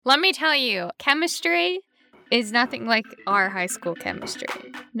Let me tell you, chemistry is nothing like our high school chemistry.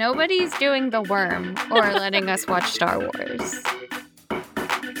 Nobody's doing the worm or letting us watch Star Wars.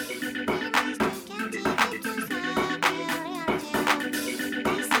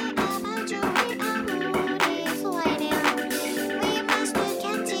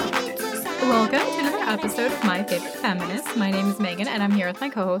 Welcome to another episode of My Favorite Feminist. My name is Megan, and I'm here with my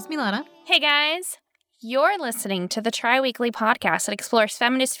co-host, Milena. Hey guys! You're listening to the Tri-Weekly podcast that explores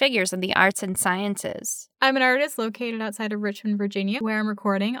feminist figures in the arts and sciences. I'm an artist located outside of Richmond, Virginia, where I'm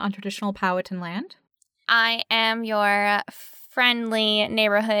recording on traditional Powhatan land. I am your friendly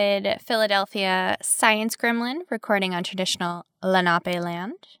neighborhood Philadelphia science gremlin, recording on traditional Lenape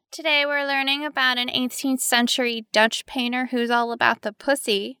land. Today we're learning about an 18th century Dutch painter who's all about the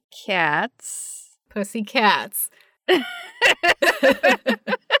pussy cats. Pussy cats.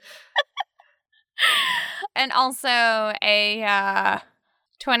 And also a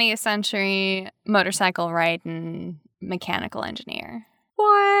 20th century motorcycle riding mechanical engineer.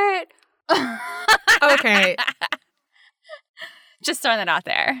 What? Okay. Just throwing that out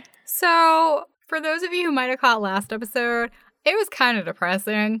there. So, for those of you who might have caught last episode, it was kind of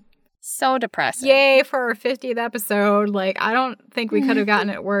depressing. So depressing. Yay for our 50th episode. I don't think we could have gotten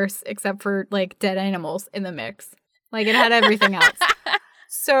it worse except for, dead animals in the mix. It had everything else.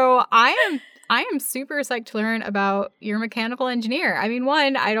 So, I am super psyched to learn about your mechanical engineer. I mean,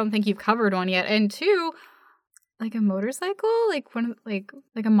 one, I don't think you've covered one yet. And two, a motorcycle?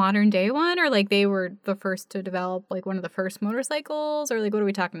 A modern day one? Or they were the first to develop one of the first motorcycles? Or what are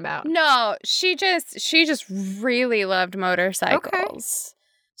we talking about? No, she just really loved motorcycles. Okay.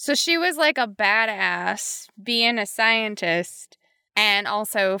 So she was a badass being a scientist and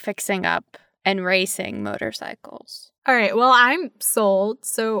also fixing up and racing motorcycles. All right, well, I'm sold.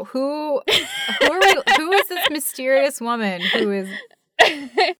 So who is this mysterious woman? Who is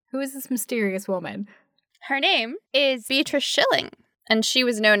this mysterious woman? Her name is Beatrice Schilling, and she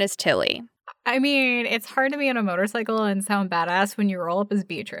was known as Tilly. I mean, it's hard to be on a motorcycle and sound badass when you roll up as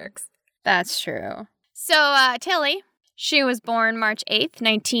Beatrix. That's true. So, Tilly, she was born March 8th,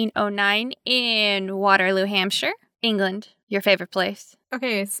 1909 in Waterloo, Hampshire, England. Your favorite place.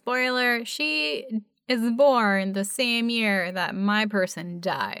 Okay, spoiler, she is born the same year that my person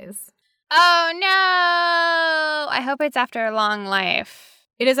dies. Oh, no! I hope it's after a long life.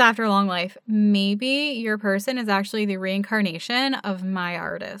 It is after a long life. Maybe your person is actually the reincarnation of my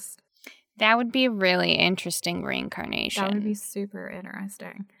artist. That would be a really interesting reincarnation. That would be super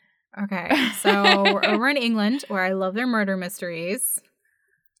interesting. Okay, so we're over in England, where I love their murder mysteries.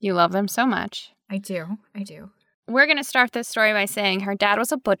 You love them so much. I do. We're going to start this story by saying her dad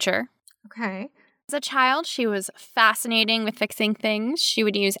was a butcher. Okay. As a child, she was fascinating with fixing things. She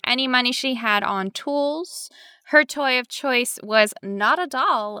would use any money she had on tools. Her toy of choice was not a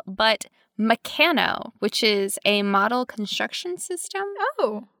doll, but Meccano, which is a model construction system.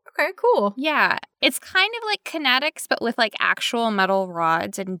 Oh, okay, cool. Yeah, it's kind of like kinetics, but with actual metal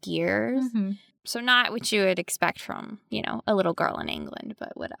rods and gears. Mm-hmm. So not what you would expect from, a little girl in England,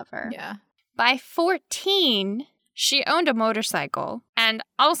 but whatever. Yeah. By 14, she owned a motorcycle, and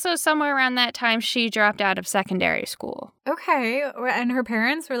also somewhere around that time, she dropped out of secondary school. Okay, and her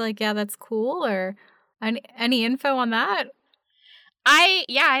parents were like, yeah, that's cool, or any info on that? I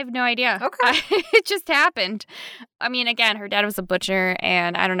have no idea. Okay. It just happened. I mean, again, her dad was a butcher,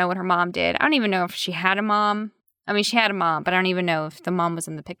 and I don't know what her mom did. I don't even know if she had a mom. I mean, she had a mom, but I don't even know if the mom was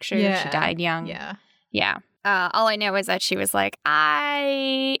in the picture. Yeah. She died young. Yeah. All I know is that she was like,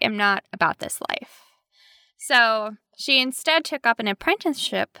 I am not about this life. So she instead took up an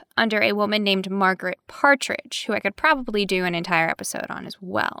apprenticeship under a woman named Margaret Partridge, who I could probably do an entire episode on as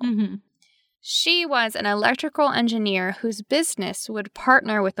well. Mm-hmm. She was an electrical engineer whose business would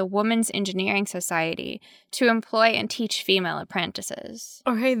partner with the Women's Engineering Society to employ and teach female apprentices.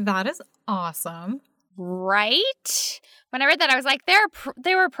 Okay, that is awesome. Right? When I read that, I was like, there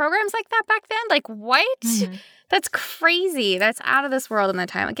were programs like that back then? What? Mm-hmm. That's crazy. That's out of this world in that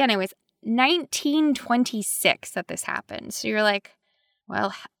time. Again, it was 1926 that this happened. So you're like,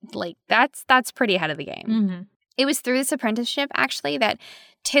 well, that's pretty ahead of the game. Mm-hmm. It was through this apprenticeship, actually, that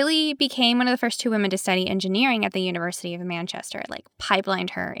Tilly became one of the first two women to study engineering at the University of Manchester. It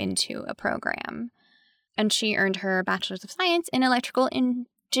pipelined her into a program. And she earned her Bachelor's of Science in Electrical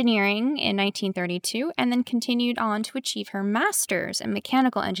Engineering in 1932 and then continued on to achieve her Master's in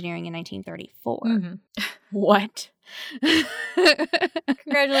Mechanical Engineering in 1934. Mm-hmm. What?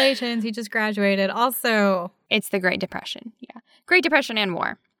 Congratulations, you just graduated. Also, it's the Great Depression. Yeah. Great Depression and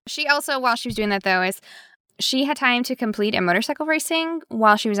war. She also, while she was doing that, though, she had time to complete a motorcycle racing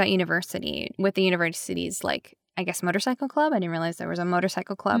while she was at university with the university's I guess, motorcycle club. I didn't realize there was a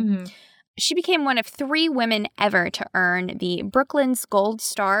motorcycle club. Mm-hmm. She became one of 3 women ever to earn the Brooklyn's Gold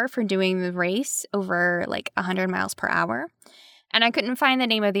Star for doing the race over like 100 miles per hour. And I couldn't find the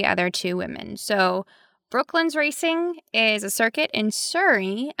name of the other 2 women. So Brooklands Racing is a circuit in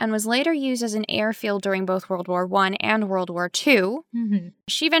Surrey and was later used as an airfield during both World War I and World War II. Mm-hmm.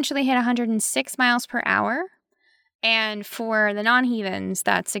 She eventually hit 106 miles per hour. And for the non-heathens,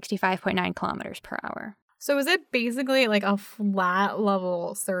 that's 65.9 kilometers per hour. So is it basically like a flat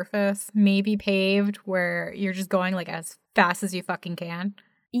level surface, maybe paved, where you're just going like as fast as you fucking can?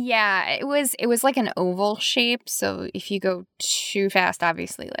 Yeah, it was like an oval shape, so if you go too fast,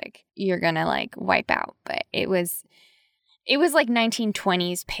 obviously like you're gonna like wipe out. But it was like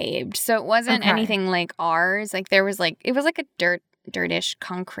 1920s paved, so it wasn't anything like ours. Like there was like it was like a dirtish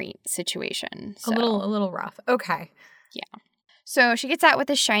concrete situation. So. A little rough. Okay. Yeah. So she gets out with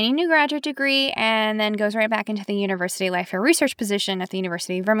a shiny new graduate degree and then goes right back into the university life, her research position at the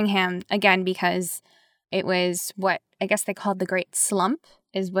University of Birmingham, again, because it was what I guess they called the Great Slump,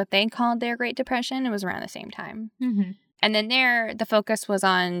 is what they called their Great Depression. It was around the same time. Mm-hmm. And then there, the focus was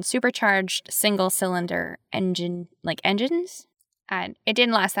on supercharged single-cylinder engines. And it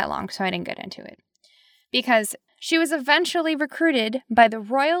didn't last that long, so I didn't get into it. Because she was eventually recruited by the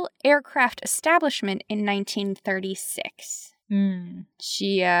Royal Aircraft Establishment in 1936.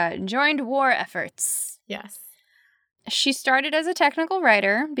 She joined war efforts. Yes. She started as a technical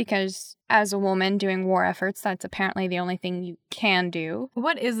writer because as a woman doing war efforts, that's apparently the only thing you can do.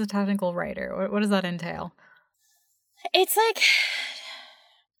 What is a technical writer? What does that entail? It's like,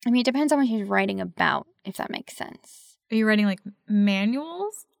 I mean, it depends on what you're writing about, if that makes sense. Are you writing like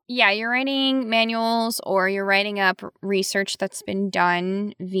manuals? Yeah, you're writing manuals or you're writing up research that's been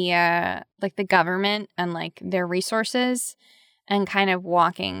done via like the government and like their resources and kind of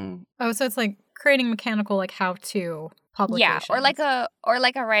walking. Oh, so it's like creating mechanical like how-to publications. Yeah, or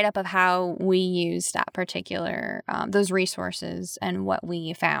like a write-up of how we use that particular those resources and what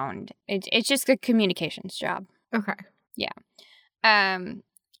we found. It's just a communications job. Okay. Yeah. And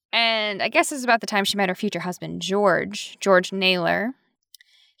I guess this is about the time she met her future husband, George Naylor.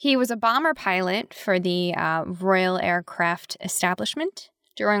 He was a bomber pilot for the Royal Aircraft Establishment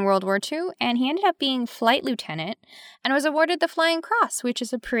during World War II, and he ended up being flight lieutenant and was awarded the Flying Cross, which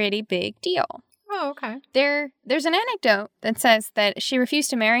is a pretty big deal. Oh, okay. There's an anecdote that says that she refused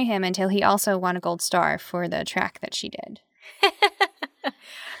to marry him until he also won a gold star for the track that she did.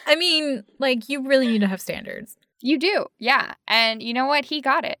 I mean, like, you really need to have standards. You do, yeah. And you know what? He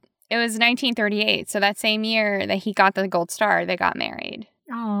got it. It was 1938, so that same year that he got the gold star, they got married.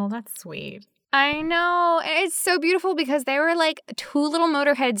 Oh, that's sweet. I know. And it's so beautiful because they were like 2 little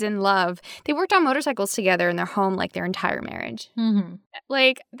motorheads in love. They worked on motorcycles together in their home like their entire marriage. Mm-hmm.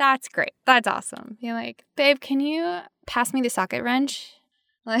 Like, that's great. That's awesome. You're like, babe, can you pass me the socket wrench?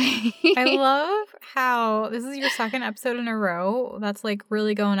 Like, I love how this is your second episode in a row that's like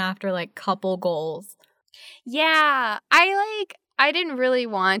really going after like couple goals. Yeah. I didn't really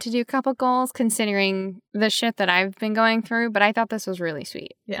want to do couple goals considering the shit that I've been going through, but I thought this was really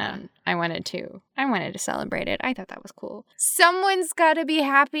sweet. Yeah. And I wanted to celebrate it. I thought that was cool. Someone's got to be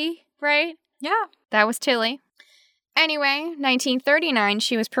happy, right? Yeah. That was Tilly. Anyway, 1939,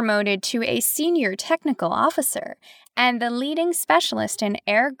 she was promoted to a senior technical officer and the leading specialist in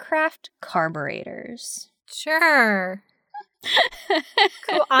aircraft carburetors. Sure.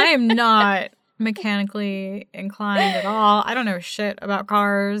 Cool. I am not mechanically inclined at all. I don't know shit about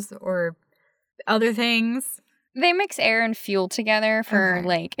cars or other things. They mix air and fuel together for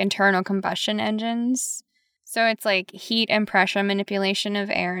like internal combustion engines. So it's like heat and pressure manipulation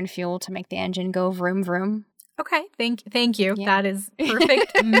of air and fuel to make the engine go vroom vroom. Okay, thank you. Yeah. That is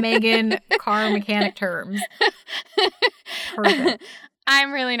perfect Megan car mechanic terms. Perfect.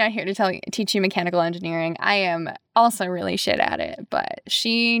 I'm really not here to teach you mechanical engineering. I am also really shit at it, but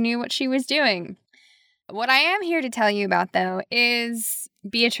she knew what she was doing. What I am here to tell you about, though, is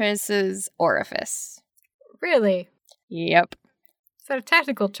Beatrice's orifice. Really? Yep. Is that a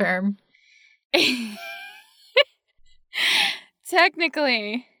technical term?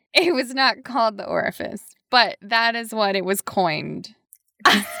 Technically, it was not called the orifice, but that is what it was coined.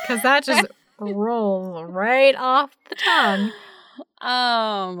 Because that just rolls right off the tongue.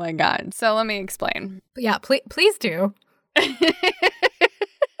 Oh my God. So let me explain. Yeah, please do.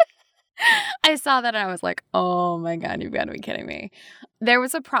 I saw that and I was like, oh my God, you've got to be kidding me. There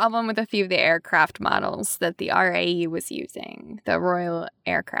was a problem with a few of the aircraft models that the RAE was using, the Royal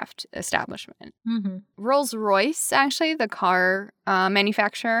Aircraft Establishment. Mm-hmm. Rolls-Royce, actually, the car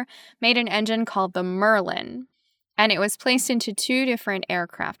manufacturer, made an engine called the Merlin. And it was placed into 2 different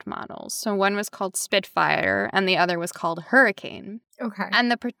aircraft models. So one was called Spitfire and the other was called Hurricane. Okay. And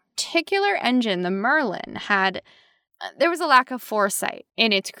the particular engine, the Merlin, there was a lack of foresight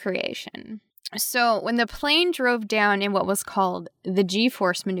in its creation. So when the plane drove down in what was called the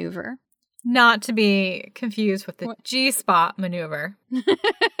G-force maneuver. Not to be confused with the G-spot maneuver.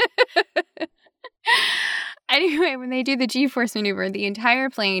 Anyway, when they do the G-force maneuver, the entire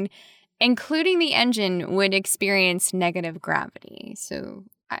plane, including the engine, would experience negative gravity. So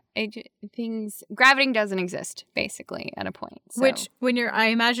gravity doesn't exist, basically, at a point. So. Which, I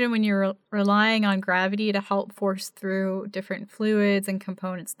imagine when you're relying on gravity to help force through different fluids and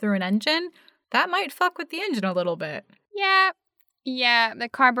components through an engine, that might fuck with the engine a little bit. Yeah, the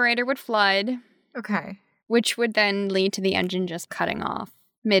carburetor would flood. Okay. Which would then lead to the engine just cutting off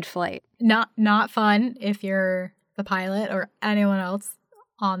mid-flight. Not fun if you're the pilot or anyone else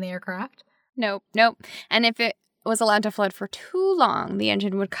on the aircraft. Nope. And if it was allowed to flood for too long, the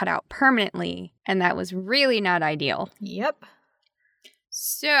engine would cut out permanently, and that was really not ideal. Yep.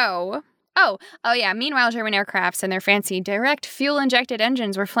 So, oh yeah, meanwhile, German aircrafts and their fancy direct fuel-injected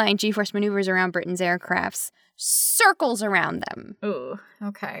engines were flying G-force maneuvers around Britain's aircrafts, circles around them. Ooh,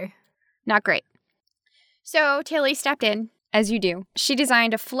 okay. Not great. So Tilly stepped in, as you do. She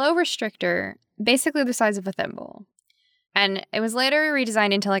designed a flow restrictor, basically the size of a thimble. And it was later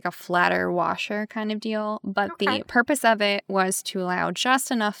redesigned into like a flatter washer kind of deal. But the purpose of it was to allow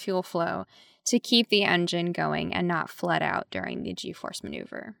just enough fuel flow to keep the engine going and not flood out during the G-force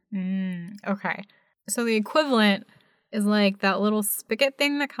maneuver. Okay. So the equivalent is like that little spigot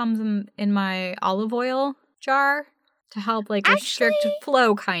thing that comes in my olive oil jar to help like restrict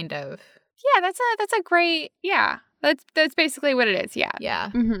flow, kind of. Yeah, that's a great, yeah. That's basically what it is, yeah.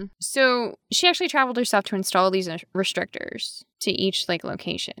 Yeah. Mm-hmm. So she actually traveled herself to install these restrictors to each like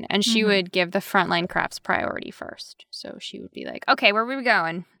location, and she would give the frontline crafts priority first. So she would be like, "Okay, where are we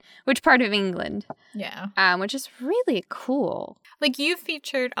going? Which part of England?" Yeah. Which is really cool. Like you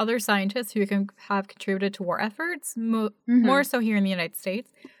featured other scientists who have contributed to war efforts, more so here in the United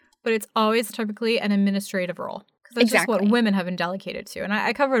States, but it's always typically an administrative role. That's just what women have been delegated to. And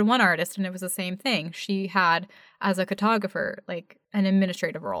I covered one artist, and it was the same thing. She had, as a cartographer, like an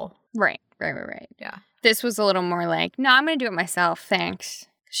administrative role. Right. Yeah. This was a little more like, no, I'm going to do it myself, thanks.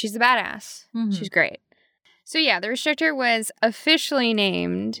 She's a badass. She's great. So yeah, the restrictor was officially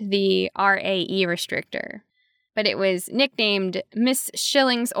named the RAE restrictor, but it was nicknamed Miss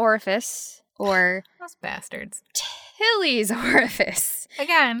Schilling's Orifice, or... Those bastards. Tilly's Orifice.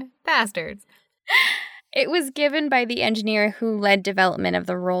 Again, bastards. It was given by the engineer who led development of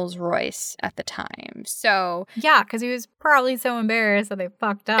the Rolls-Royce at the time. So yeah, because he was probably so embarrassed that they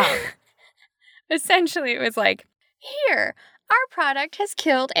fucked up. Essentially, it was like, here, our product has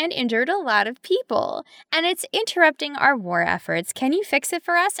killed and injured a lot of people, and it's interrupting our war efforts. Can you fix it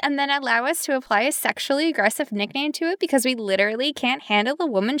for us and then allow us to apply a sexually aggressive nickname to it, because we literally can't handle a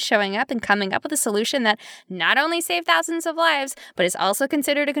woman showing up and coming up with a solution that not only saved thousands of lives, but is also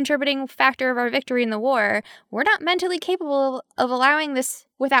considered a contributing factor of our victory in the war. We're not mentally capable of allowing this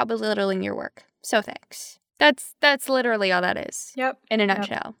without belittling your work. So thanks. That's literally all that is. Yep. In a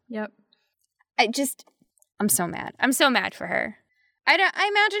nutshell. Yep. I'm so mad. I'm so mad for her. I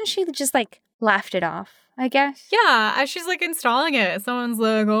imagine she just, like, laughed it off, I guess. Yeah, as she's, like, installing it, someone's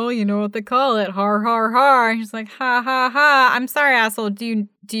like, oh, you know what they call it, har, har, har. And she's like, ha, ha, ha. I'm sorry, asshole. Do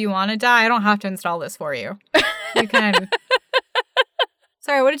you want to die? I don't have to install this for you. You can.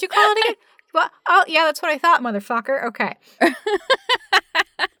 Sorry, what did you call it again? What? Oh, yeah, that's what I thought, motherfucker. Okay.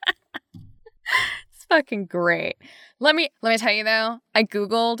 It's fucking great. Let me tell you, though, I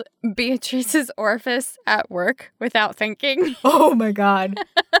Googled Beatrice's orifice at work without thinking. Oh, my God.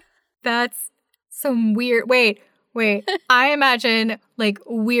 That's some weird... Wait. I imagine, like,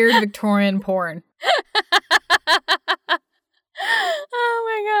 weird Victorian porn. Oh,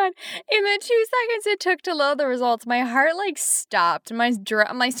 my God. In the 2 seconds it took to load the results, my heart, like, stopped. My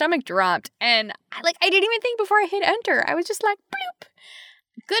stomach dropped. And, I didn't even think before I hit enter. I was just like, bloop.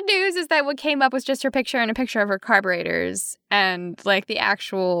 Good news is that what came up was just her picture and a picture of her carburetors and, like, the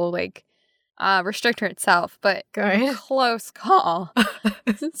actual, like, restrictor itself. But good. Close call.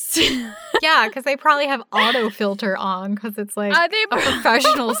 Yeah, because they probably have auto filter on because it's, like, a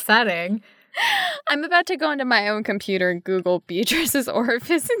professional setting. I'm about to go into my own computer and Google Beatrice's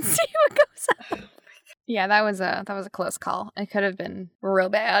orifice and see what goes up. Yeah, that was a close call. It could have been real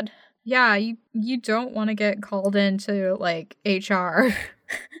bad. Yeah, you don't want to get called into, like, HR.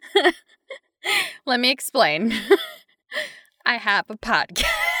 Let me explain. I have a podcast.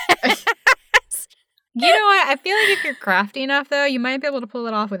 You know what? I feel like if you're crafty enough, though, you might be able to pull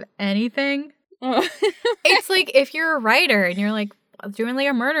it off with anything. It's like if you're a writer and you're like doing like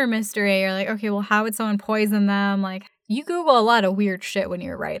a murder mystery, you're like, okay, well, how would someone poison them? Like, you Google a lot of weird shit when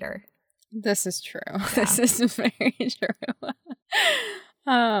you're a writer. This is true. Yeah. This is very true.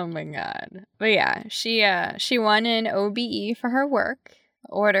 Oh my God. But yeah, she won an OBE for her work,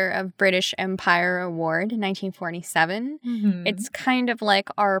 Order of British Empire Award in 1947. Mm-hmm. It's kind of like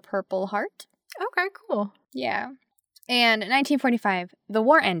our Purple Heart. Okay, cool. Yeah. And in 1945, the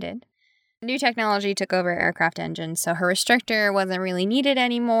war ended. New technology took over aircraft engines, so her restrictor wasn't really needed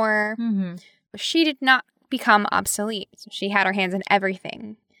anymore. Mm-hmm. She did not become obsolete. She had her hands in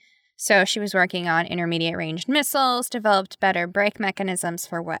everything. So she was working on intermediate ranged missiles, developed better brake mechanisms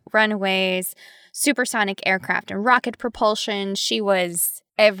for runways, supersonic aircraft and rocket propulsion. She was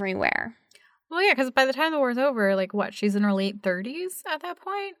everywhere. Well, yeah, because by the time the war's over, like, what, she's in her late 30s at that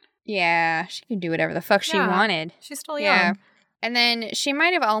point? Yeah, she could do whatever the fuck she wanted. She's still young. And then she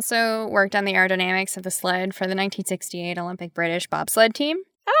might have also worked on the aerodynamics of the sled for the 1968 Olympic British bobsled team.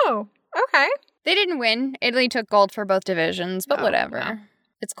 Oh, okay. They didn't win. Italy took gold for both divisions, but whatever. Yeah.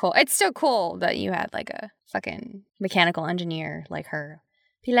 It's cool. It's still cool that you had like a fucking mechanical engineer like her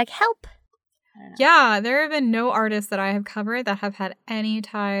be like, help. Yeah, there have been no artists that I have covered that have had any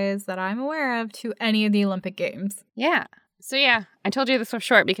ties that I'm aware of to any of the Olympic Games. Yeah. So yeah, I told you this was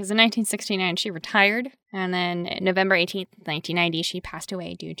short because in 1969 she retired, and then November 18th, 1990, she passed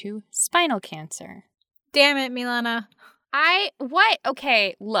away due to spinal cancer. Damn it, Milana. What?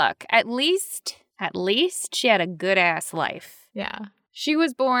 Okay, look, at least she had a good-ass life. Yeah. She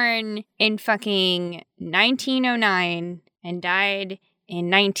was born in fucking 1909 and died in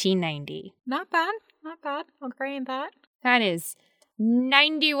 1990. Not bad. Not bad. I'll grant that. That is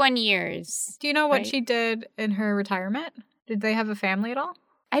 91 years. Do you know what right? she did in her retirement? Did they have a family at all?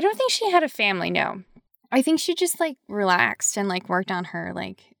 I don't think she had a family, no. I think she just, like, relaxed and, like, worked on her,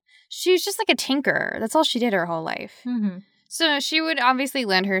 like... She was just, like, a tinker. That's all she did her whole life. Mm-hmm. So she would obviously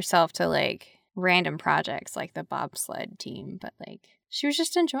lend herself to, like, random projects like the bobsled team, but, like, she was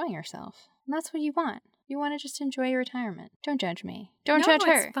just enjoying herself. And that's what you want. You want to just enjoy your retirement. Don't judge me. Don't judge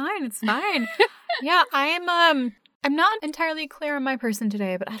her. It's fine. It's fine. Yeah, I'm not entirely clear on my person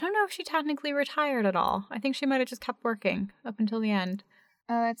today, but I don't know if she technically retired at all. I think she might have just kept working up until the end.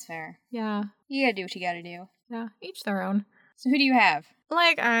 Oh, that's fair. Yeah. You gotta do what you gotta do. Yeah, each their own. So who do you have?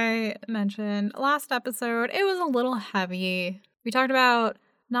 Like I mentioned last episode, it was a little heavy. We talked about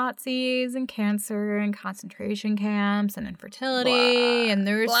Nazis and cancer and concentration camps and infertility, and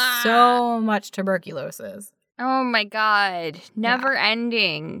there's so much tuberculosis. Oh my God. Never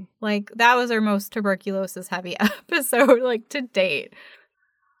ending. Like, that was our most tuberculosis heavy episode, like, to date.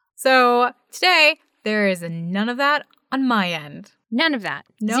 So, today, there is none of that on my end. None of that.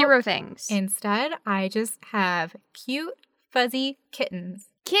 Nope. Zero things. Instead, I just have cute, fuzzy kittens.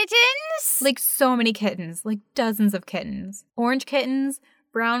 Kittens? Like, so many kittens. Like, dozens of kittens. Orange kittens,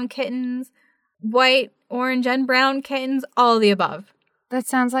 brown kittens, white, orange, and brown kittens, all of the above. That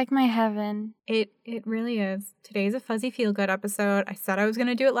sounds like my heaven. It really is. Today's a fuzzy feel-good episode. I said I was going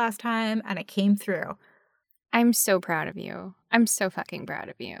to do it last time, and it came through. I'm so proud of you. I'm so fucking proud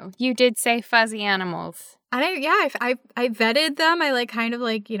of you. You did say fuzzy animals. And I vetted them. I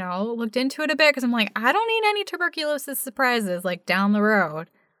looked into it a bit because I'm like, I don't need any tuberculosis surprises like down the road.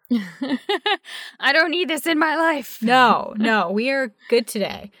 I don't need this in my life. No, we are good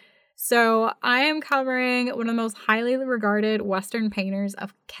today. So I am covering one of the most highly regarded Western painters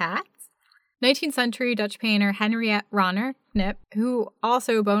of cats, 19th century Dutch painter Henriette Ronner Knip, who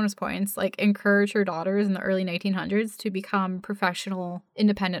also, bonus points, encouraged her daughters in the early 1900s to become professional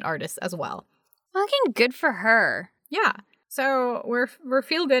independent artists as well. Fucking good for her. Yeah. So we're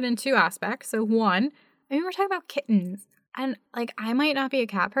feel good in two aspects. So one, we're talking about kittens. And I might not be a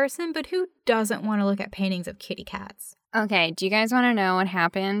cat person, but who doesn't want to look at paintings of kitty cats? Okay, do you guys want to know what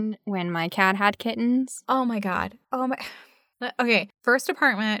happened when my cat had kittens? Oh my God. Okay, first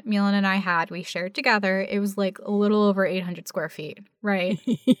apartment Milan and I had, we shared together. It was a little over 800 square feet, right?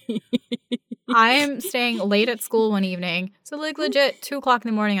 I am staying late at school one evening. So legit 2 o'clock in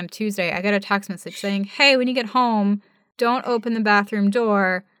the morning on Tuesday, I got a text message saying, hey, when you get home, don't open the bathroom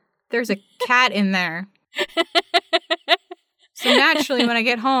door. There's a cat in there. So naturally, when I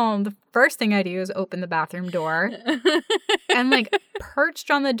get home, the first thing I do is open the bathroom door. And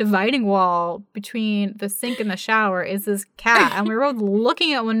perched on the dividing wall between the sink and the shower is this cat. And we were both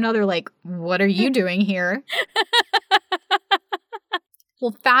looking at one another what are you doing here?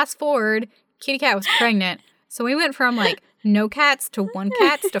 Well, fast forward, kitty cat was pregnant. So we went from no cats to 1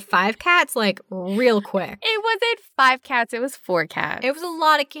 cats to 5 cats real quick. It wasn't 5 cats, it was 4 cats. It was a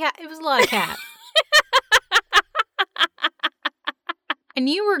lot of cats. And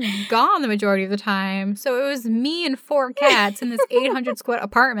you were gone the majority of the time. So it was me and 4 cats in this 800 square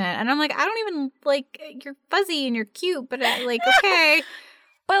apartment. And I'm like, I don't even, like, you're fuzzy and you're cute, but like, okay.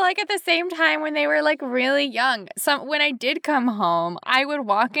 But, like, at the same time, when they were, like, really young, when I did come home, I would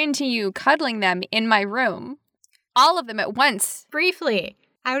walk into you cuddling them in my room. All of them at once. Briefly.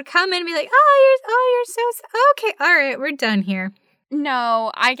 I would come in and be like, you're so, okay, all right, we're done here.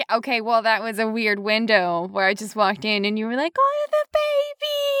 No, okay, well, that was a weird window where I just walked in and you were like, oh, the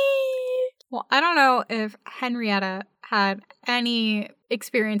baby. Well, I don't know if Henrietta had any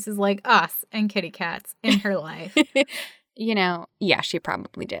experiences like us and kitty cats in her life. You know, yeah, she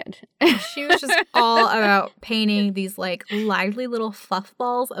probably did. She was just all about painting these, like, lively little fluff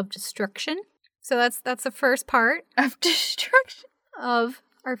balls of destruction. So that's the first part Of destruction. of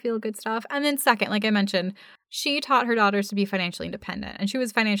our feel-good stuff. And then second, like I mentioned, she taught her daughters to be financially independent, and she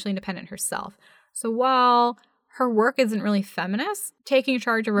was financially independent herself. So while her work isn't really feminist, taking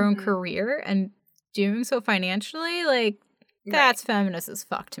charge of her own career and doing so financially, like, that's feminist as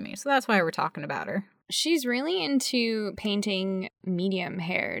fuck to me. So that's why we're talking about her. She's really into painting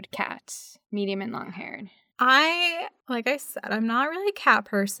medium-haired cats. Medium and long-haired. Like I said, I'm not really a cat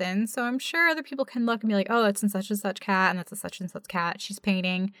person, so I'm sure other people can look and be like, oh, that's in such and such cat, and that's a such and such cat she's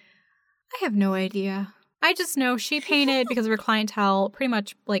painting. I have no idea. I just know she painted because of her clientele pretty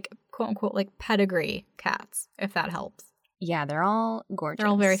much, like, quote-unquote, like, pedigree cats, if that helps. Yeah, they're all gorgeous. They're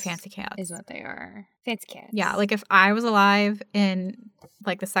all very fancy cats. Is what they are. Fancy cats. Yeah, like, if I was alive in,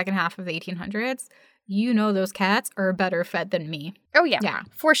 like, the second half of the 1800s, you know those cats are better fed than me. Oh, yeah. Yeah.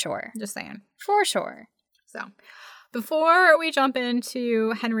 For sure. Just saying. For sure. So, before we jump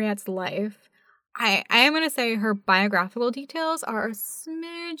into Henriette's life, I am going to say her biographical details are a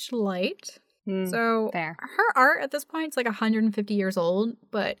smidge light. So, fair. Her art at this point is like 150 years old,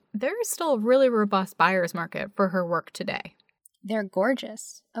 but there's still a really robust buyer's market for her work today. They're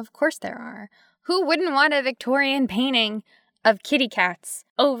gorgeous. Of course there are. Who wouldn't want a Victorian painting of kitty cats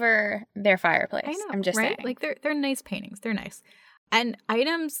over their fireplace? I know, I'm just right? saying. Like, they're nice paintings. They're nice. And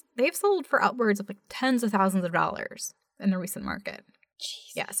items, they've sold for upwards of, like, tens of thousands of dollars in the recent market.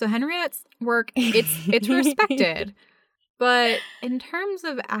 Jeez. Yeah, so Henriette's work, it's respected. But in terms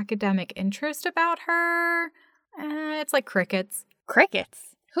of academic interest about her, it's like crickets.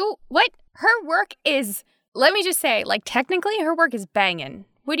 Crickets? What? Her work is, let me just say, like, technically her work is banging.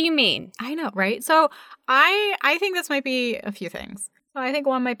 What do you mean? I know, right? So I think this might be a few things. So I think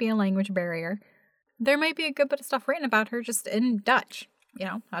one might be a language barrier. There might be a good bit of stuff written about her just in Dutch. You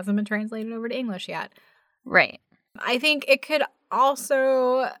know, hasn't been translated over to English yet. Right. I think it could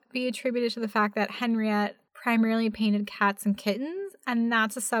also be attributed to the fact that Henriette primarily painted cats and kittens, and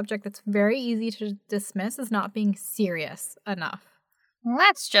that's a subject that's very easy to dismiss as not being serious enough. Well,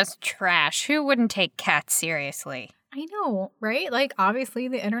 that's just trash. Who wouldn't take cats seriously? I know, right? Like, obviously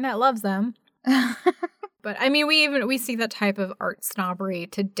the internet loves them. But I mean, we see that type of art snobbery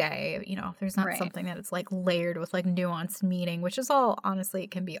today. You know, if there's not something that it's like layered with like nuanced meaning, which is all, honestly, it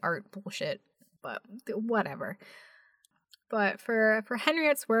can be art bullshit, but whatever. But for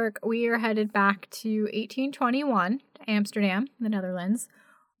Henriette's work, we are headed back to 1821, Amsterdam, the Netherlands,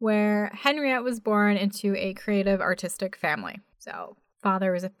 where Henriette was born into a creative artistic family. So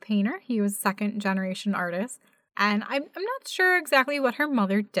father was a painter. He was a second-generation artist. And I'm not sure exactly what her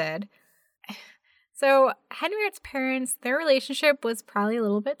mother did. So Henriette's parents, their relationship was probably a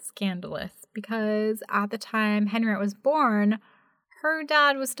little bit scandalous because at the time Henriette was born, her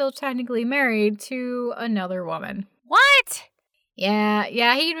dad was still technically married to another woman. What? Yeah,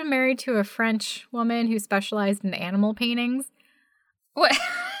 he'd been married to a French woman who specialized in animal paintings. What?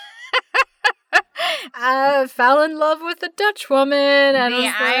 Fell in love with a Dutch woman. And the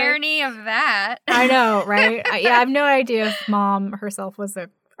irony of that. I know, right? I have no idea if mom herself was an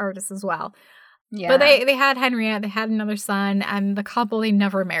artist as well. Yeah. But they had Henriette, they had another son, and the couple, they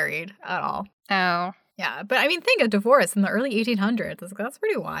never married at all. Oh. Yeah, but I mean, think of divorce in the early 1800s. That's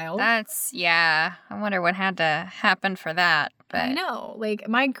pretty wild. Yeah. I wonder what had to happen for that. But I know. Like,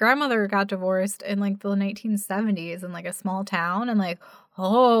 my grandmother got divorced in, like, the 1970s in, like, a small town. And, like,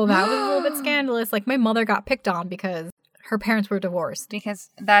 oh, that was a little bit scandalous. Like, my mother got picked on because her parents were divorced.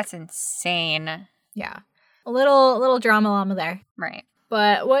 Because that's insane. Yeah. A little drama-llama there. Right.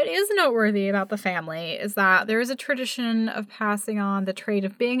 But what is noteworthy about the family is that there is a tradition of passing on the trade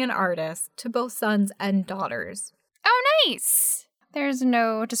of being an artist to both sons and daughters. Oh, nice. There's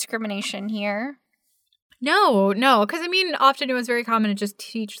no discrimination here. No, because, I mean, often it was very common to just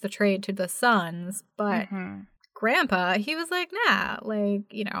teach the trade to the sons, but Grandpa, he was like, nah, like,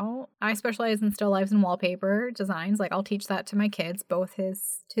 you know, I specialize in still lifes and wallpaper designs. Like, I'll teach that to my kids, both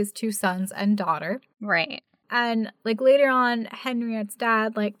his two sons and daughter. Right. And like later on, Henriette's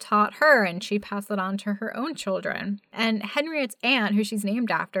dad like taught her and she passed it on to her own children. And Henriette's aunt, who she's named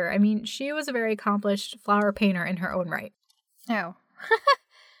after, I mean, she was a very accomplished flower painter in her own right. Oh.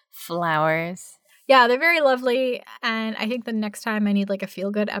 Flowers. Yeah, they're very lovely. And I think the next time I need like a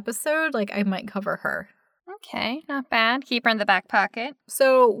feel-good episode, like I might cover her. Okay, not bad. Keep her in the back pocket.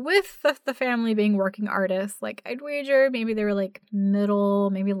 So with the family being working artists, like I'd wager maybe they were like middle,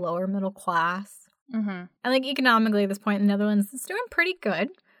 maybe lower middle class. Mm-hmm. And like economically at this point in the Netherlands, it's doing pretty good.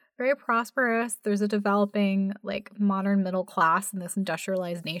 Very prosperous. There's a developing like modern middle class in this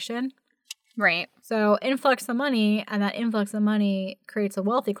industrialized nation. Right. So influx of money, and that influx of money creates a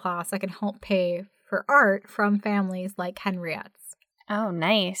wealthy class that can help pay for art from families like Henriette's. Oh,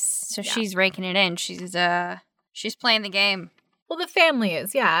 nice. So she's raking it in. She's playing the game. Well, the family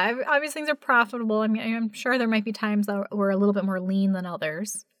is, yeah. Obviously, things are profitable. I mean, I'm sure there might be times that were a little bit more lean than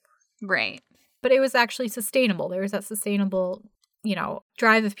others. Right. But it was actually sustainable. There was that sustainable,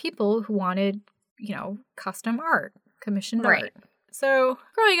 drive of people who wanted, custom art, commissioned art. So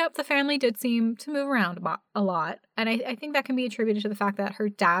growing up, the family did seem to move around a lot. And I think that can be attributed to the fact that her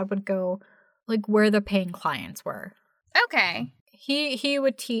dad would go, like, where the paying clients were. Okay. He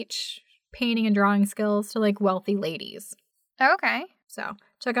would teach painting and drawing skills to, like, wealthy ladies. Okay. So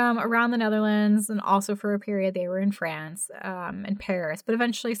took them around the Netherlands, and also for a period they were in France and Paris, but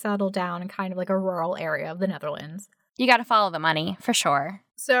eventually settled down in kind of like a rural area of the Netherlands. You got to follow the money, for sure.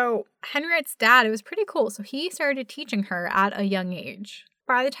 So Henriette's dad, it was pretty cool. So he started teaching her at a young age.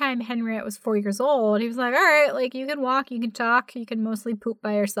 By the time Henriette was 4 years old, he was like, all right, like, you can walk, you can talk, you can mostly poop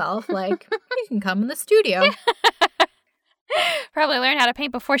by yourself. Like, you can come in the studio. Probably learned how to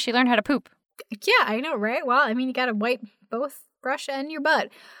paint before she learned how to poop. Yeah, I know, right? Well, I mean, you got to wipe both brush and your butt.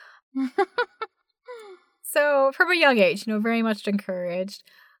 So from a young age, very much encouraged.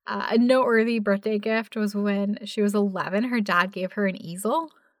 A noteworthy birthday gift was when she was 11. Her dad gave her an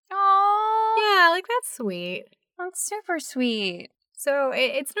easel. Oh, Yeah, like, that's sweet. that's super sweet. So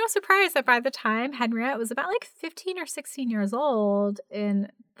it's no surprise that by the time Henriette was about like 15 or 16 years old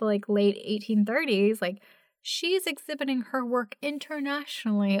in the like late 1830s, like, she's exhibiting her work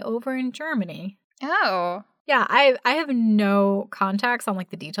internationally over in Germany. Oh. Yeah, I have no context on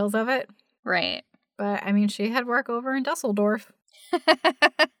like the details of it. Right. But I mean, she had work over in Dusseldorf.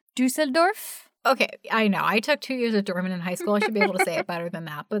 Dusseldorf? Okay, I know. I took 2 years of German in high school. I should be able to say it better than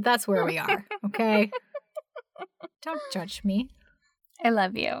that. But that's where we are, okay? Don't judge me. I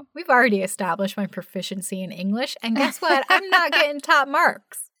love you. We've already established my proficiency in English. And guess what? I'm not getting top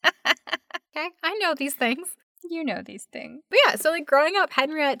marks. Okay? I know these things. You know these things. But yeah, so like growing up,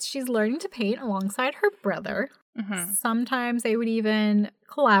 Henriette, she's learning to paint alongside her brother. Mm-hmm. Sometimes they would even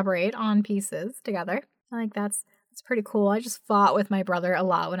collaborate on pieces together. I think that's pretty cool. I just fought with my brother a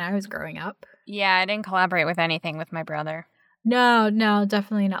lot when I was growing up. Yeah, I didn't collaborate with anything with my brother. No,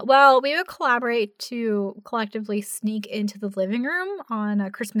 definitely not. Well, we would collaborate to collectively sneak into the living room on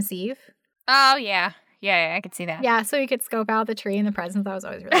Christmas Eve. Oh, yeah. Yeah, I could see that. Yeah, so we could scope out the tree and the presents. That was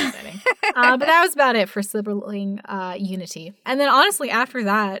always really exciting. But that was about it for sibling unity. And then honestly, after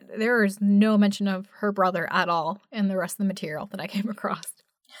that, there was no mention of her brother at all in the rest of the material that I came across.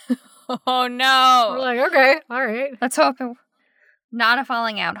 Oh, no. We're like, okay, all right. Let's hope not a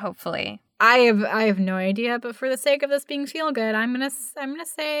falling out, hopefully. I have no idea, but for the sake of this being feel good, I'm gonna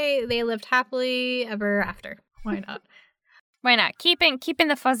say they lived happily ever after. Why not? Why not? Keeping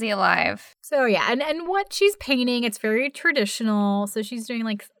the fuzzy alive. So yeah, and what she's painting, it's very traditional. So she's doing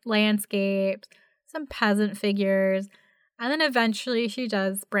like landscapes, some peasant figures, and then eventually she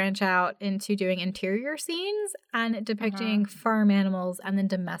does branch out into doing interior scenes and depicting farm animals and then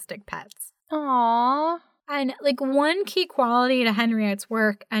domestic pets. Aww. And like one key quality to Henriette's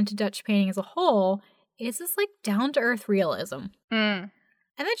work and to Dutch painting as a whole is this like down-to-earth realism. And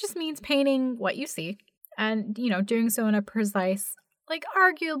that just means painting what you see and, doing so in a precise, like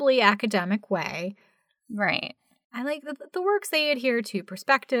arguably academic way. Right. And like the works, they adhere to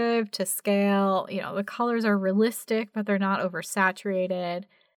perspective, to scale. The colors are realistic, but they're not oversaturated.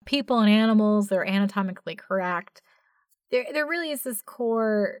 People and animals, they're anatomically correct. There really is this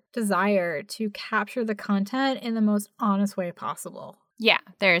core desire to capture the content in the most honest way possible. Yeah,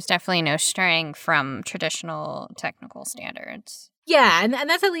 there's definitely no straying from traditional technical standards. Yeah, and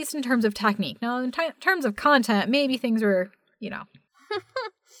that's at least in terms of technique. Now, in terms of content, maybe things were,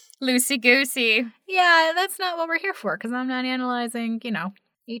 Loosey-goosey. Yeah, that's not what we're here for, because I'm not analyzing,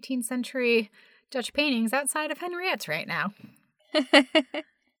 18th century Dutch paintings outside of Henriette's right now.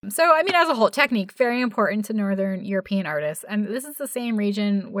 So, I mean, as a whole, technique, very important to Northern European artists. And this is the same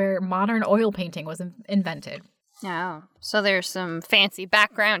region where modern oil painting was invented. Oh, so there's some fancy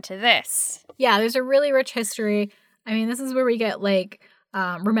background to this. Yeah, there's a really rich history. I mean, this is where we get, like,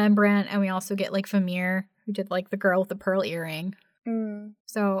 Rembrandt, and we also get, like, Vermeer, who did, like, the girl with the pearl earring.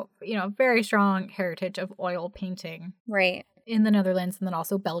 So, you know, very strong heritage of oil painting. Right. In the Netherlands, and then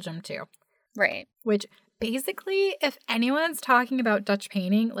also Belgium, too. Right. Which, basically, if anyone's talking about Dutch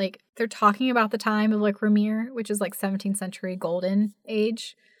painting, like, they're talking about the time of, like, Vermeer, which is, like, 17th century golden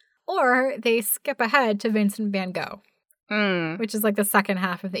age. Or they skip ahead to Vincent van Gogh, which is, like, the second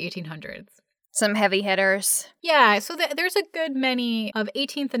half of the 1800s. Some heavy hitters. Yeah, so there's a good many of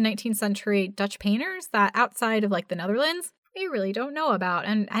 18th and 19th century Dutch painters that outside of, like, the Netherlands, we really don't know about.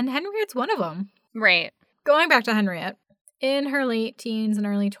 And Henriette's one of them. Right. Going back to Henriette, in her late teens and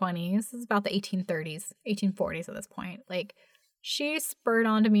early 20s, this is about the 1830s, 1840s at this point, like, she spurred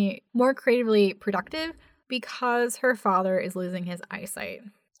on to be more creatively productive because her father is losing his eyesight.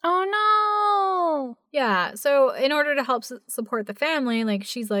 Oh, no. Yeah, so in order to help support the family, like,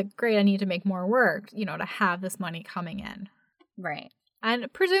 she's like, great, I need to make more work, you know, to have this money coming in. Right.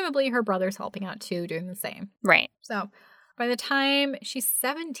 And presumably her brother's helping out too, doing the same. Right. So by the time she's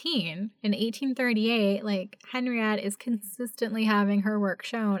 17 in 1838, like, Henriette is consistently having her work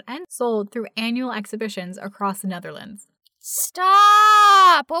shown and sold through annual exhibitions across the Netherlands.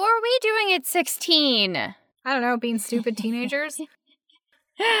 Stop! What were we doing at 16? I don't know, being stupid teenagers.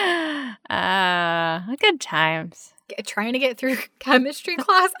 Good times. Trying to get through chemistry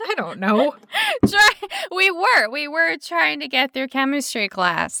class? I don't know. We were trying to get through chemistry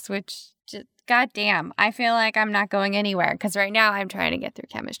class, which, goddamn, I feel like I'm not going anywhere because right now I'm trying to get through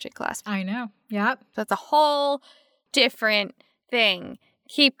chemistry class. I know. Yep. So it's a whole different thing.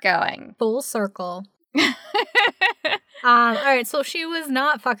 Keep going. Full circle. All right, so she was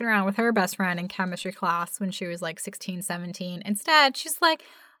not fucking around with her best friend in chemistry class when she was like 16, 17. Instead, she's like,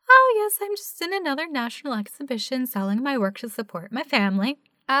 oh, yes, I'm just in another national exhibition selling my work to support my family.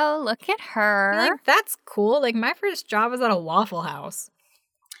 Oh, look at her. You're like, that's cool. Like, my first job was at a Waffle House.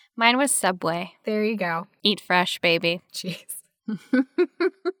 Mine was Subway. There you go. Eat fresh, baby. Jeez.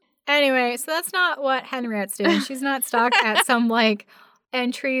 Anyway, so that's not what Henriette's doing. She's not stuck at some, like,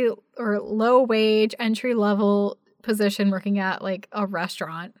 entry or low wage, entry level position working at, like, a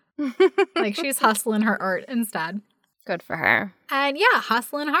restaurant. Like, she's hustling her art instead. Good for her. And yeah,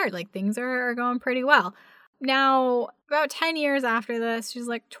 hustling hard. Like, things are going pretty well. Now, about 10 years after this, she's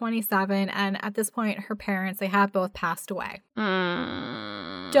like 27. And at this point, her parents, they have both passed away.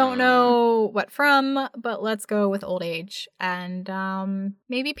 Don't know what from, but let's go with old age. And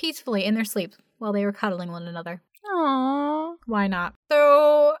maybe peacefully in their sleep while they were cuddling one another. Aww. Why not?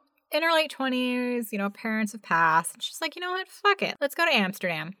 So in her late 20s, you know, parents have passed. And she's like, you know what? Fuck it. Let's go to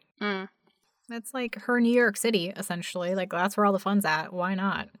Amsterdam. That's like her New York City, essentially. Like, that's where all the fun's at. Why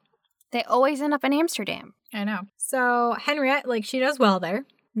not? They always end up in Amsterdam. I know. So Henriette, like, she does well there.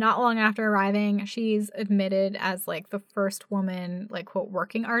 Not long after arriving, she's admitted as, like, the first woman, like, quote,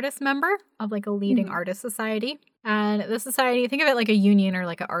 working artist member of, like, a leading artist society. And the society, think of it like a union or,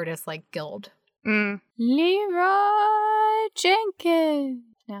 like, an artist, like, guild. Leroy Jenkins.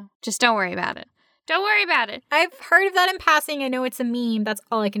 No, just don't worry about it. Don't worry about it. I've heard of that in passing. I know it's a meme. That's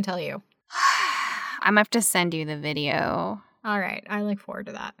all I can tell you. I'm going to have to send you the video. All right. I look forward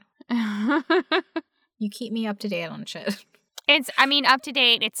to that. You keep me up to date on shit. Up to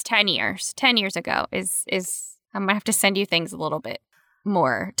date, it's 10 years. 10 years ago is I'm going to have to send you things a little bit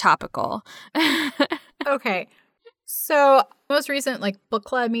more topical. Okay. So most recent, like, book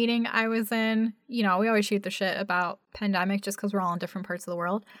club meeting I was in, you know, we always shoot the shit about pandemic just because we're all in different parts of the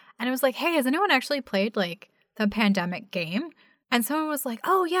world. And it was like, hey, has anyone actually played, like, the pandemic game? And someone was like,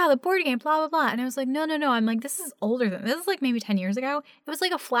 oh, yeah, the board game, blah, blah, blah. And I was like, no. I'm like, this is older than this. Is like maybe 10 years ago. It was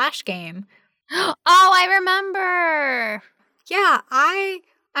like a Flash game. Oh, I remember. Yeah, I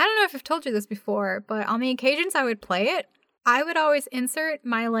don't know if I've told you this before, but on the occasions I would play it, I would always insert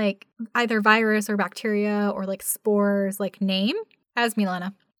my, like, either virus or bacteria or, like, spores, like, name as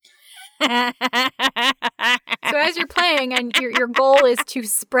Milena. So as you're playing and your goal is to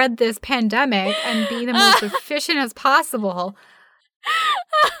spread this pandemic and be the most efficient as possible,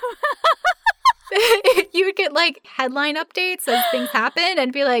 you would get, like, headline updates as things happen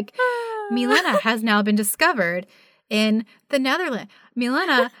and be like, Milena has now been discovered in the Netherlands.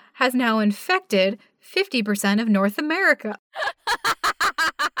 Milena has now infected 50% of North America.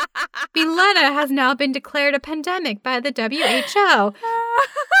 Milena has now been declared a pandemic by the WHO.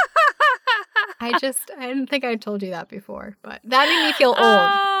 I didn't think I told you that before, but that made me feel old.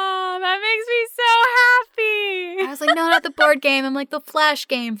 Oh, that makes me so happy. I was like, no, not the board game. I'm like, the Flash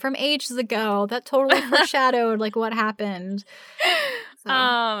game from ages ago. That totally foreshadowed, like, what happened. So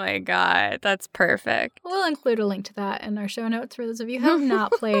Oh my God. That's perfect. we'll include a link to that in our show notes for those of you who have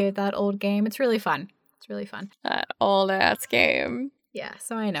not played that old game. It's really fun. It's really fun. That old ass game. Yeah,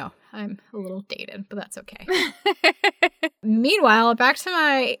 so I know I'm a little dated, but that's okay. Meanwhile, back to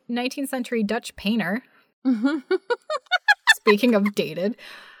my 19th century Dutch painter. Speaking of dated.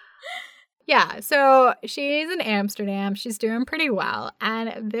 Yeah, so she's in Amsterdam. She's doing pretty well.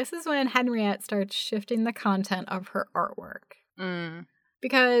 And this is when Henriette starts shifting the content of her artwork.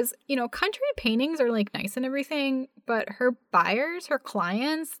 Because, you know, country paintings are like nice and everything, but her buyers, her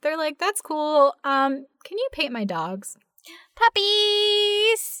clients, they're like, that's cool. Can you paint my dogs?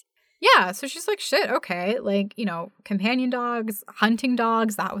 Puppies! Yeah, so she's like, shit, okay. Like, you know, companion dogs, hunting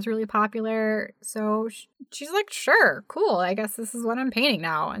dogs, that was really popular. So she's like, sure, cool. I guess this is what I'm painting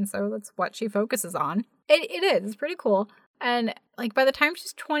now. And so that's what she focuses on. It is. It's pretty cool. And like by the time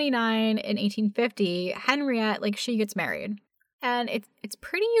she's 29 in 1850, Henriette, like she gets married. And it's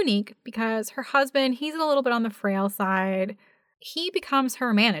pretty unique because her husband, he's a little bit on the frail side. He becomes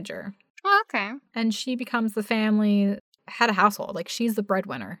her manager. Oh, okay. And she becomes the family head of household. Like she's the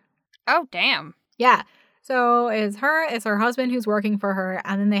breadwinner. Oh, damn. Yeah. So it's her husband who's working for her,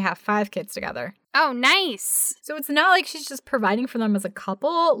 and then they have 5 kids together. Oh, nice. So it's not like she's just providing for them as a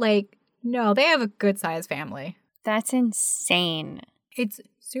couple. Like, no, they have a good-sized family. That's insane. It's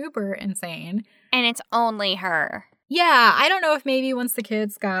super insane. And it's only her. Yeah, I don't know if maybe once the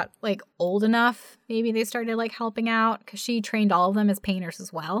kids got, like, old enough, maybe they started, like, helping out, because she trained all of them as painters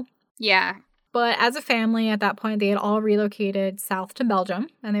as well. Yeah. But as a family, at that point, they had all relocated south to Belgium,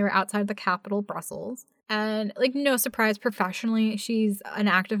 and they were outside the capital, Brussels. And, like, no surprise, professionally, she's an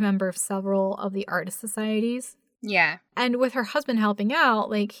active member of several of the artist societies. Yeah. And with her husband helping out,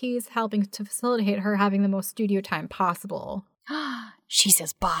 like, he's helping to facilitate her having the most studio time possible. She's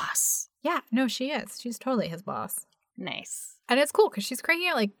his boss. Yeah, no, she is. She's totally his boss. Nice. And it's cool because she's cranking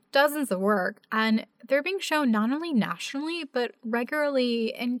out, like, dozens of work, and they're being shown not only nationally, but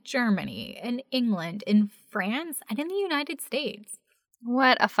regularly in Germany, in England, in France, and in the United States.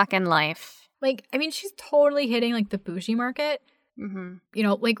 What a fucking life. Like, I mean, she's totally hitting, like, the bougie market. Mm-hmm. You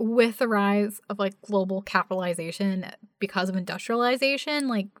know, like, with the rise of, like, global capitalization because of industrialization,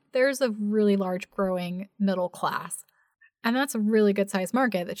 like, there's a really large growing middle class. And that's a really good-sized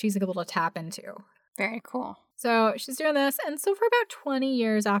market that she's able to tap into. Very cool. So she's doing this. And so for about 20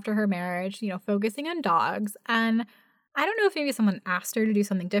 years after her marriage, you know, focusing on dogs. And I don't know if maybe someone asked her to do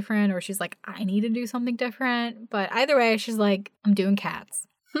something different or she's like, I need to do something different. But either way, she's like, I'm doing cats.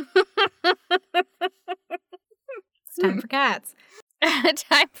 It's time for cats.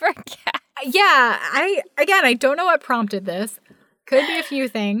 Time for cats. Yeah, I don't know what prompted this. Could be a few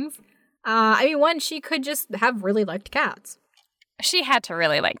things. I mean, one, she could just have really liked cats. She had to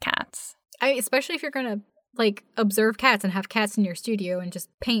really like cats. Especially if you're going to, like, observe cats and have cats in your studio and just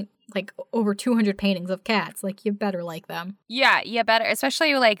paint, like, over 200 paintings of cats. Like, you better like them. Yeah, you better.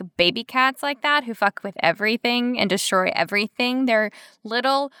 Especially, like, baby cats like that who fuck with everything and destroy everything. They're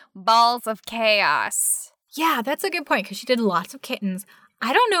little balls of chaos. Yeah, that's a good point, because she did lots of kittens.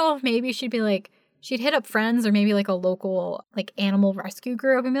 I don't know if maybe she'd be, like, she'd hit up friends or maybe, like, a local, like, animal rescue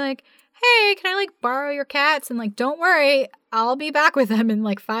group and be like, hey, can I, like, borrow your cats? And, like, don't worry, I'll be back with them in,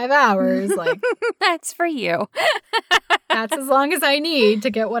 like, 5 hours. Like, that's for you. That's as long as I need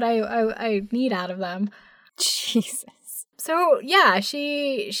to get what I need out of them. Jesus. So, yeah,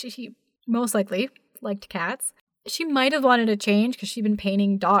 she most likely liked cats. She might have wanted to change because she'd been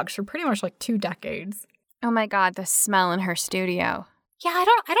painting dogs for pretty much, like, 2 decades. Oh, my God, the smell in her studio. Yeah, I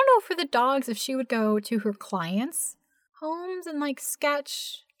don't know for the dogs if she would go to her clients' homes and, like,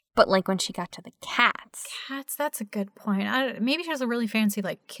 sketch. But, like, when she got to the cats. Cats, that's a good point. Maybe she has a really fancy,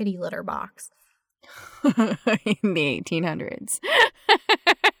 like, kitty litter box. In the 1800s.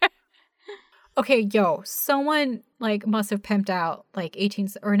 Okay, yo, someone, like, must have pimped out, like,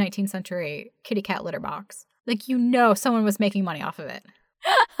 18th or 19th century kitty cat litter box. Like, you know someone was making money off of it.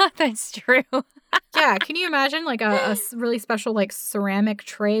 That's true. Yeah, can you imagine, like, a really special, like, ceramic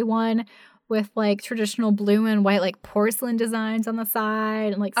tray one with, like, traditional blue and white, like, porcelain designs on the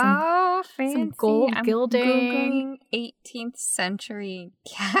side and, like, some gold gilding. Googling 18th century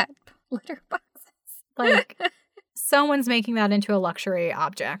cat litter boxes. Like, someone's making that into a luxury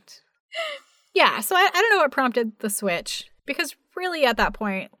object. Yeah, so I don't know what prompted the switch, because really at that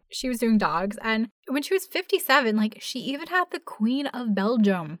point, she was doing dogs. And when she was 57, like, she even had the Queen of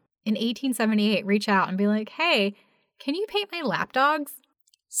Belgium in 1878 reach out and be like, hey, can you paint my lap dogs?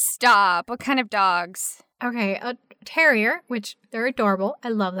 Stop. What kind of dogs? Okay, a terrier, which they're adorable. I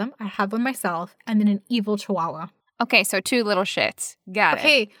love them. I have one myself. And then an evil chihuahua. Okay, so 2 little shits. Got it.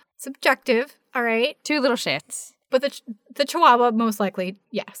 Okay, subjective. All right. 2 little shits. But the Chihuahua, most likely,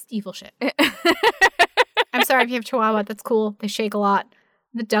 yes, evil shit. I'm sorry if you have Chihuahua. That's cool. They shake a lot.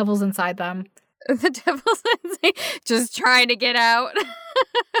 The devil's inside them. The devil's just trying to get out.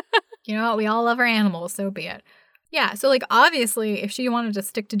 You know what? We all love our animals, so be it. Yeah, so, like, obviously, if she wanted to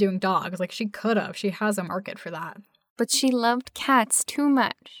stick to doing dogs, like, she could have. She has a market for that. But she loved cats too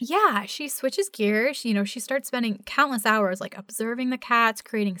much. Yeah, she switches gears. You know, she starts spending countless hours, like, observing the cats,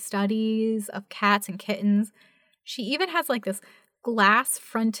 creating studies of cats and kittens. She even has, like, this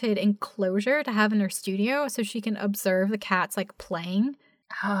glass-fronted enclosure to have in her studio so she can observe the cats, like, playing.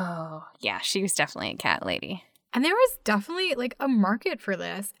 Oh, yeah, she was definitely a cat lady. And there was definitely, like, a market for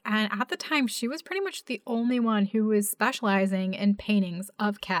this. And at the time, she was pretty much the only one who was specializing in paintings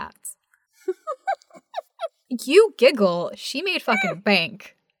of cats. You giggle. She made fucking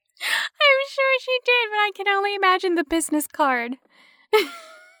bank. I'm sure she did, but I can only imagine the business card.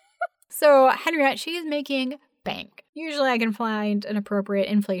 So, Henriette, she is making bank. Usually I can find an appropriate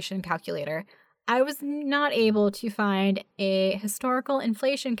inflation calculator. I was not able to find a historical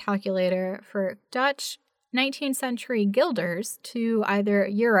inflation calculator for Dutch 19th century guilders to either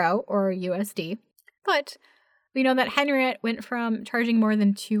euro or USD. But we know that Henriette went from charging more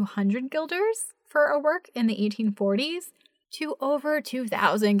than 200 guilders for a work in the 1840s to over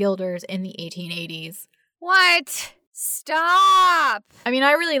 2,000 guilders in the 1880s. What? Stop! I mean,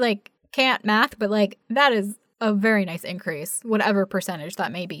 I really, can't math, but, that is a very nice increase, whatever percentage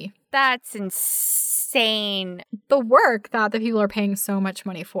that may be. That's insane. The work that the people are paying so much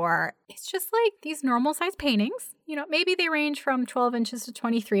money for, it's just like these normal-sized paintings. You know, maybe they range from 12 inches to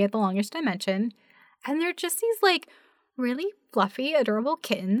 23 at the longest dimension. And they're just these, really fluffy, adorable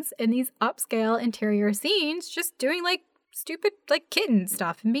kittens in these upscale interior scenes just doing, stupid, kitten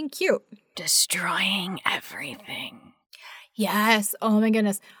stuff and being cute. Destroying everything. Yes. Oh, my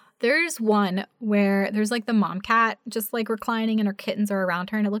goodness. There's one where there's, the mom cat just, reclining and her kittens are around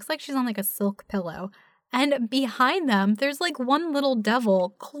her, and it looks like she's on, a silk pillow. And behind them, there's, one little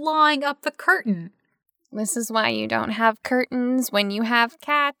devil clawing up the curtain. This is why you don't have curtains when you have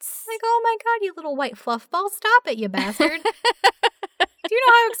cats. Oh my god, you little white fluff ball. Stop it, you bastard. Do you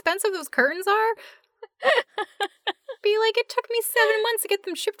know how expensive those curtains are? Be like, it took me 7 months to get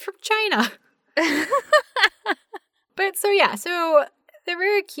them shipped from China. But so they're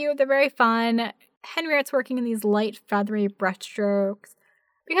very cute. They're very fun. Henriette's working in these light, feathery brushstrokes.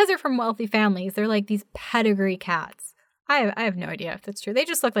 Because they're from wealthy families, they're like these pedigree cats. I have no idea if that's true. They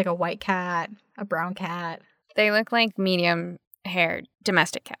just look like a white cat, a brown cat. They look like medium-haired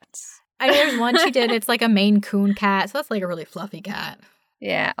domestic cats. I mean, there's one she did. It's like a Maine Coon cat. So that's like a really fluffy cat.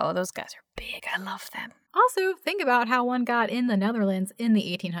 Yeah. Oh, those guys are big. I love them. Also, think about how one got in the Netherlands in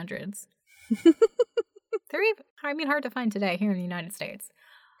the 1800s. They're even, hard to find today here in the United States.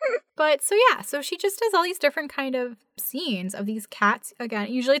 But so she just does all these different kind of scenes of these cats.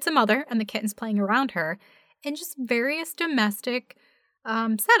 Again, usually it's a mother and the kittens playing around her in just various domestic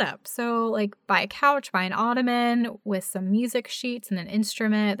setups. So by a couch, by an ottoman with some music sheets and an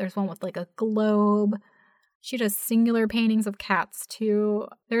instrument. There's one with a globe. She does singular paintings of cats too.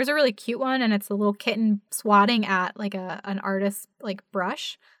 There's a really cute one, and it's a little kitten swatting at an artist's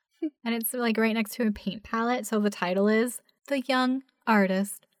brush. And it's right next to a paint palette. So the title is The Young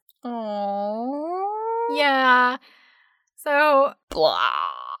Artist. Aww. Yeah. So, blah.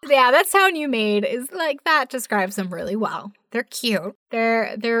 Yeah, that sound you made is that describes them really well. They're cute.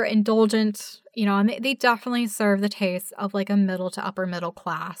 They're indulgent, and they definitely serve the taste of a middle to upper middle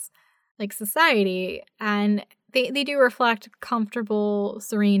class society. And they do reflect comfortable,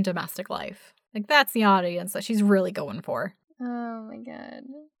 serene domestic life. That's the audience that she's really going for. Oh my god.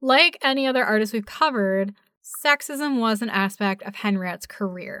 Like any other artist we've covered, sexism was an aspect of Henriette's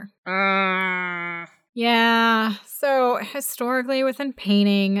career. Yeah, so historically within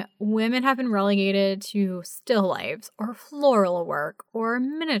painting, women have been relegated to still lifes or floral work or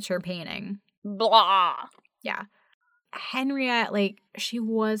miniature painting. Blah. Yeah. Henriette, she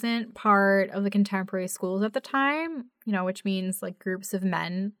wasn't part of the contemporary schools at the time, which means groups of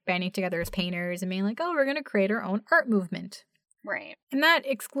men banding together as painters and being we're going to create our own art movement. Right. And that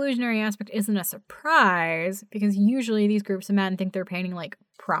exclusionary aspect isn't a surprise because usually these groups of men think they're painting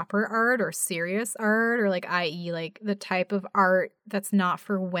proper art or serious art or i.e. the type of art that's not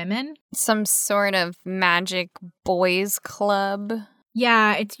for women. Some sort of magic boys club.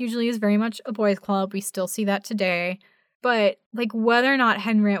 Yeah, it usually is very much a boys club. We still see that today. But whether or not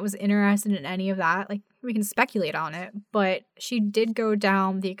Henriette was interested in any of that, we can speculate on it, but she did go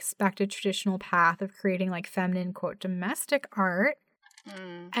down the expected traditional path of creating feminine, quote, domestic art.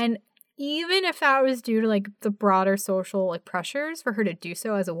 And even if that was due to the broader social pressures for her to do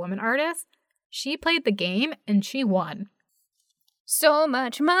so as a woman artist, She played the game and she won. So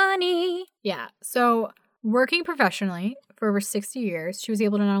much money. Yeah. So working professionally for over 60 years, she was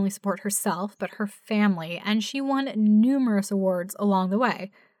able to not only support herself, but her family, and she won numerous awards along the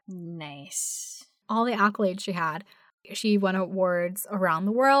way. Nice. All the accolades she had. She won awards around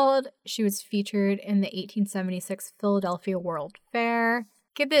the world. She was featured in the 1876 Philadelphia World Fair.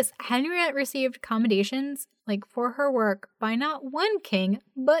 Get this, Henriette received commendations for her work by not one king,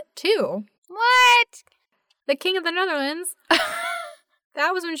 but two. What? The King of the Netherlands,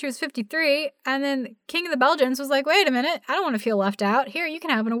 that was when she was 53, and then King of the Belgians was like, wait a minute, I don't want to feel left out. Here, you can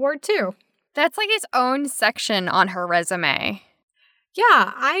have an award too. That's like its own section on her resume.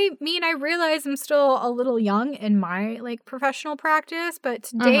 Yeah, I mean, I realize I'm still a little young in my professional practice, but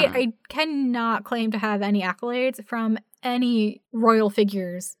to date, I cannot claim to have any accolades from any royal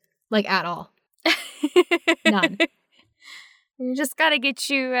figures, at all. None. We just gotta get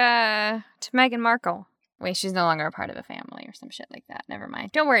you to Meghan Markle. Wait, she's no longer a part of the family or some shit like that. Never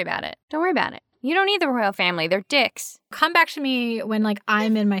mind. Don't worry about it. Don't worry about it. You don't need the royal family. They're dicks. Come back to me when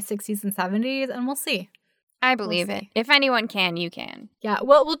I'm in my 60s and 70s, and we'll see. I believe it. If anyone can, you can. Yeah,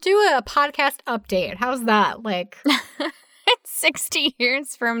 well, we'll do a podcast update. How's that? It's 60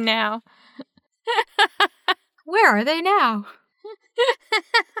 years from now. Where are they now?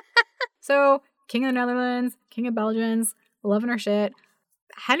 So, King of the Netherlands, King of Belgians, loving her shit.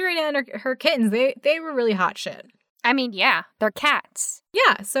 Henriette and her kittens, they were really hot shit. I mean, yeah, they're cats.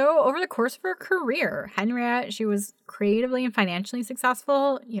 Yeah, so over the course of her career, Henriette, she was creatively and financially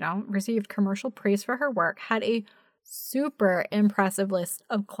successful, received commercial praise for her work, had a super impressive list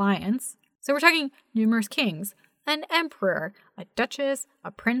of clients. So we're talking numerous kings, an emperor, a duchess, a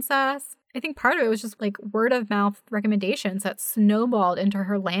princess. I think part of it was just word of mouth recommendations that snowballed into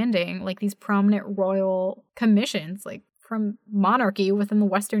her landing these prominent royal commissions, from monarchy within the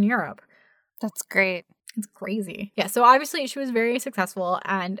Western Europe. That's great. It's crazy. Yeah, so obviously she was very successful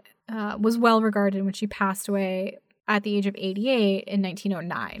and was well regarded when she passed away at the age of 88 in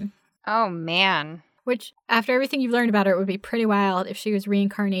 1909. Oh, man. Which, after everything you've learned about her, it would be pretty wild if she was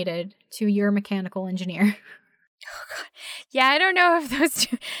reincarnated to your mechanical engineer. Oh, God. Yeah, I don't know if those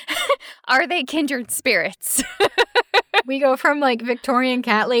two... Are they kindred spirits? We go from, Victorian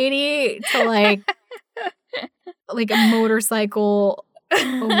cat lady to, a motorcycle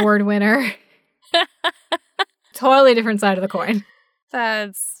award winner. Totally different side of the coin.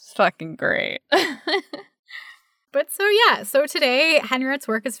 That's fucking great. But so today, Henriette's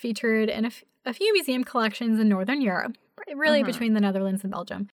work is featured in a few museum collections in Northern Europe, really between the Netherlands and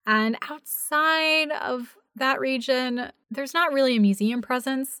Belgium. And outside of that region, there's not really a museum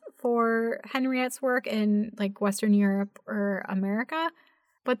presence for Henriette's work in Western Europe or America,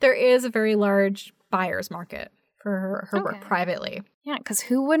 but there is a very large buyer's market for her work privately. Yeah, because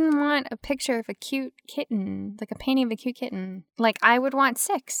who wouldn't want a picture of a cute kitten, a painting of a cute kitten? I would want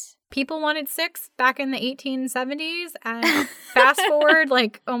 6. People wanted 6 back in the 1870s, and fast forward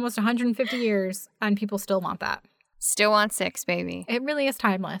almost 150 years, and people still want that. Still want 6, baby. It really is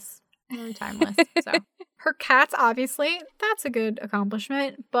timeless. Really timeless. So her cats, obviously, that's a good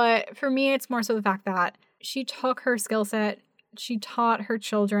accomplishment. But for me, it's more so the fact that she took her skill set, she taught her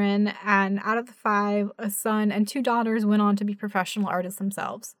children, and out of the 5, a son and 2 daughters went on to be professional artists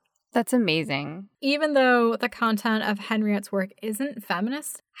themselves. That's amazing. Even though the content of Henriette's work isn't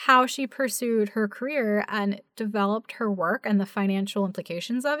feminist, how she pursued her career and developed her work and the financial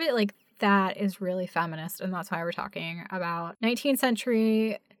implications of it, that is really feminist. And that's why we're talking about 19th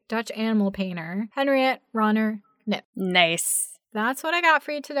century Dutch animal painter, Henriette Ronner Knip. Nice. That's what I got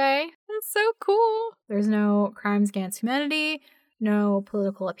for you today. That's so cool. There's no crimes against humanity, no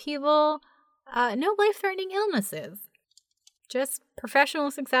political upheaval, no life-threatening illnesses. Just professional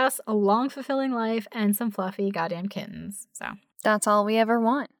success, a long, fulfilling life, and some fluffy goddamn kittens. So that's all we ever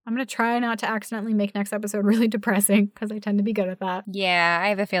want. I'm going to try not to accidentally make next episode really depressing, because I tend to be good at that. Yeah, I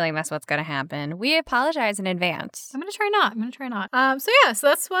have a feeling that's what's going to happen. We apologize in advance. I'm going to try not. So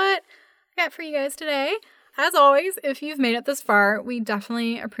that's what I got for you guys today. As always, if you've made it this far, we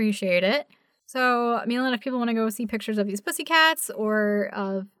definitely appreciate it. So, Mila, if people want to go see pictures of these pussycats or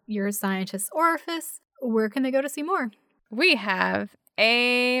of your scientist's orifice, where can they go to see more? We have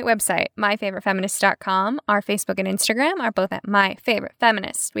a website, myfavoritefeminist.com. Our Facebook and Instagram are both at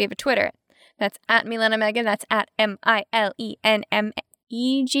myfavoritefeminist. We have a Twitter. That's at Milena Megan. That's at MILENMEGAN.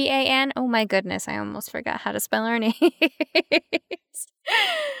 Oh my goodness, I almost forgot how to spell our names.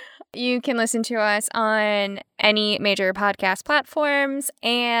 You can listen to us on any major podcast platforms,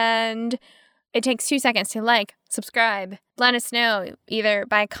 and it takes 2 seconds to subscribe. Let us know either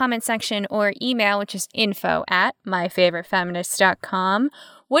by comment section or email, which is info@myfavoritefeminist.com.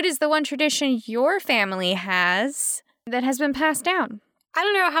 What is the one tradition your family has that has been passed down? I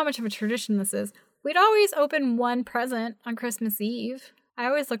don't know how much of a tradition this is. We'd always open one present on Christmas Eve. I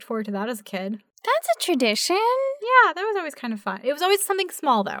always looked forward to that as a kid. That's a tradition. Yeah, that was always kind of fun. It was always something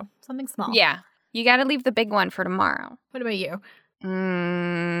small, though. Something small. Yeah. You got to leave the big one for tomorrow. What about you?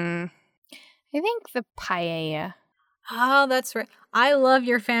 I think the paella. Oh, that's right. I love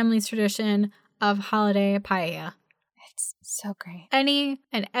your family's tradition of holiday paella. It's so great. Any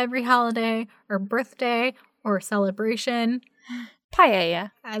and every holiday or birthday or celebration.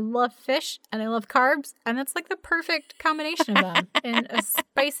 Paella. I love fish and I love carbs, and that's like the perfect combination of them in a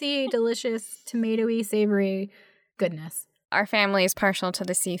spicy, delicious, tomatoey, savory goodness. Our family is partial to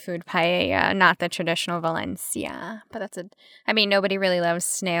the seafood paella, not the traditional Valencia. But nobody really loves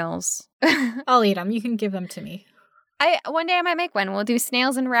snails. I'll eat them. You can give them to me. One day I might make one. We'll do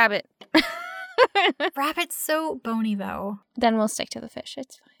snails and rabbit. Rabbit's so bony, though. Then we'll stick to the fish.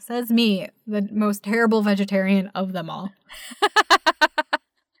 It's fine. Says me, the most terrible vegetarian of them all.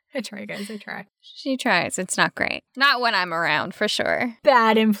 I try, guys. I try. She tries. It's not great. Not when I'm around, for sure.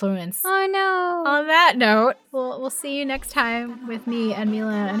 Bad influence. Oh, no. On that note, we'll see you next time with me and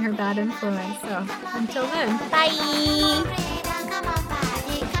Mila and her bad influence. So until then, Bye.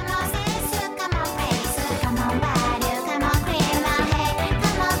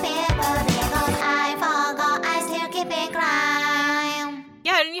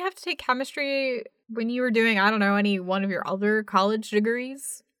 yeah, didn't you have to take chemistry when you were doing, I don't know, any one of your other college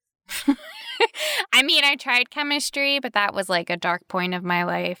degrees? I tried chemistry, but that was like a dark point of my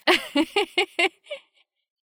life.